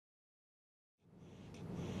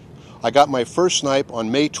I got my first snipe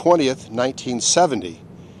on May 20th, 1970.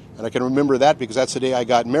 And I can remember that because that's the day I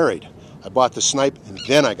got married. I bought the snipe and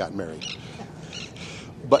then I got married.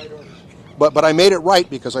 But I made it right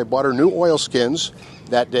because I bought her new oilskins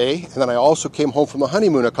that day, and then I also came home from the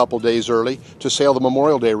honeymoon a couple days early to sail the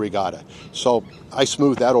Memorial Day regatta. So I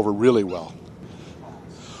smoothed that over really well.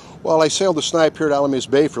 Well, I sailed the Snipe here at Alamitos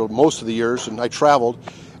Bay for most of the years, and I traveled.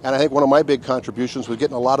 And I think one of my big contributions was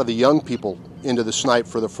getting a lot of the young people into the Snipe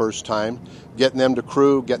for the first time, getting them to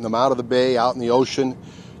crew, getting them out of the bay, out in the ocean,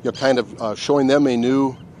 kind of showing them a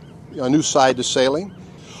new side to sailing.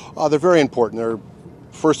 They're very important. They're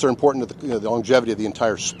important to the longevity of the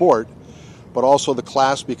entire sport, but also the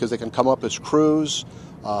class because they can come up as crews.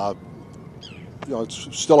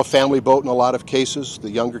 It's still a family boat in a lot of cases. The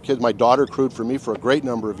younger kids, my daughter crewed for me for a great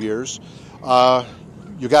number of years.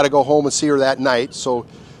 You got to go home and see her that night, so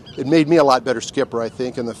it made me a lot better skipper, I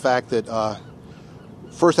think, and the fact that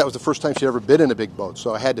first that was the first time she'd ever been in a big boat,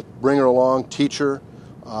 so I had to bring her along, teach her.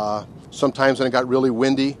 Sometimes when it got really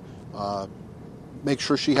windy, make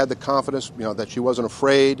sure she had the confidence, that she wasn't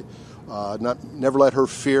afraid, never let her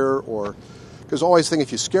fear, because I always think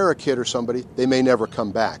if you scare a kid or somebody, they may never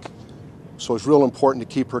come back. So it's real important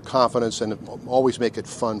to keep her confidence and always make it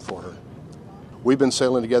fun for her. We've been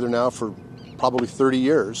sailing together now for probably 30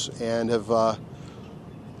 years and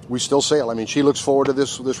we still sail. I mean, she looks forward to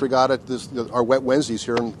this regatta, our wet Wednesdays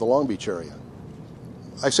here in the Long Beach area.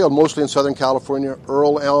 I sailed mostly in Southern California.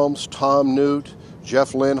 Earl Elms, Tom Newt,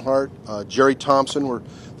 Jeff Linhart, Jerry Thompson were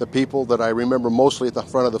the people that I remember mostly at the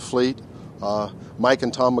front of the fleet. Mike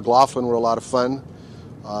and Tom McLaughlin were a lot of fun.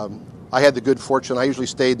 I had the good fortune, I usually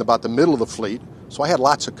stayed in about the middle of the fleet, so I had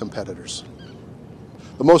lots of competitors.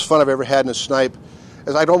 The most fun I've ever had in a Snipe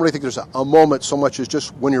is I don't really think there's a moment so much as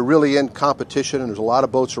just when you're really in competition and there's a lot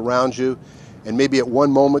of boats around you, and maybe at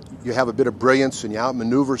one moment you have a bit of brilliance and you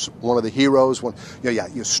outmaneuver one of the heroes.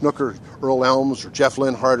 You snooker Earl Elms or Jeff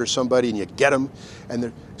Linhart or somebody and you get them.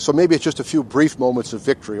 So maybe it's just a few brief moments of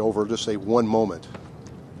victory over just say one moment.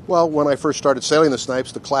 Well, when I first started sailing the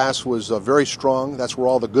Snipes, the class was very strong. That's where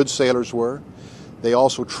all the good sailors were. They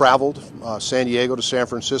also traveled. San Diego to San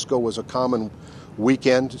Francisco was a common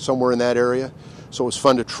weekend somewhere in that area. So it was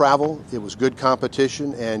fun to travel. It was good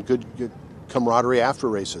competition and good camaraderie after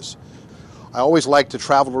races. I always liked to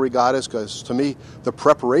travel to regattas because, to me, the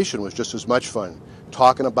preparation was just as much fun.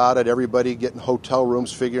 Talking about it, everybody getting hotel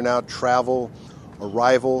rooms, figuring out travel,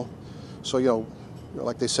 arrival. So,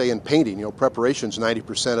 like they say in painting, preparation's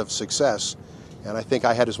 90% of success. And I think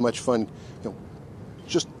I had as much fun,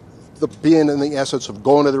 just being in the essence of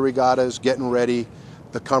going to the regattas, getting ready,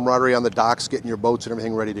 the camaraderie on the docks, getting your boats and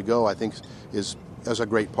everything ready to go, I think is a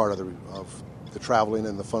great part of the traveling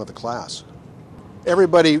and the fun of the class.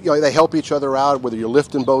 Everybody, they help each other out, whether you're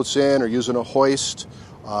lifting boats in or using a hoist.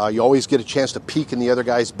 You always get a chance to peek in the other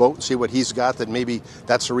guy's boat and see what he's got, that maybe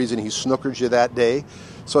that's the reason he snookered you that day.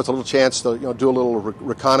 So it's a little chance to do a little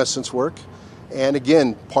reconnaissance work. And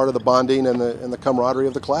again, part of the bonding and the camaraderie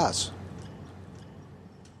of the class.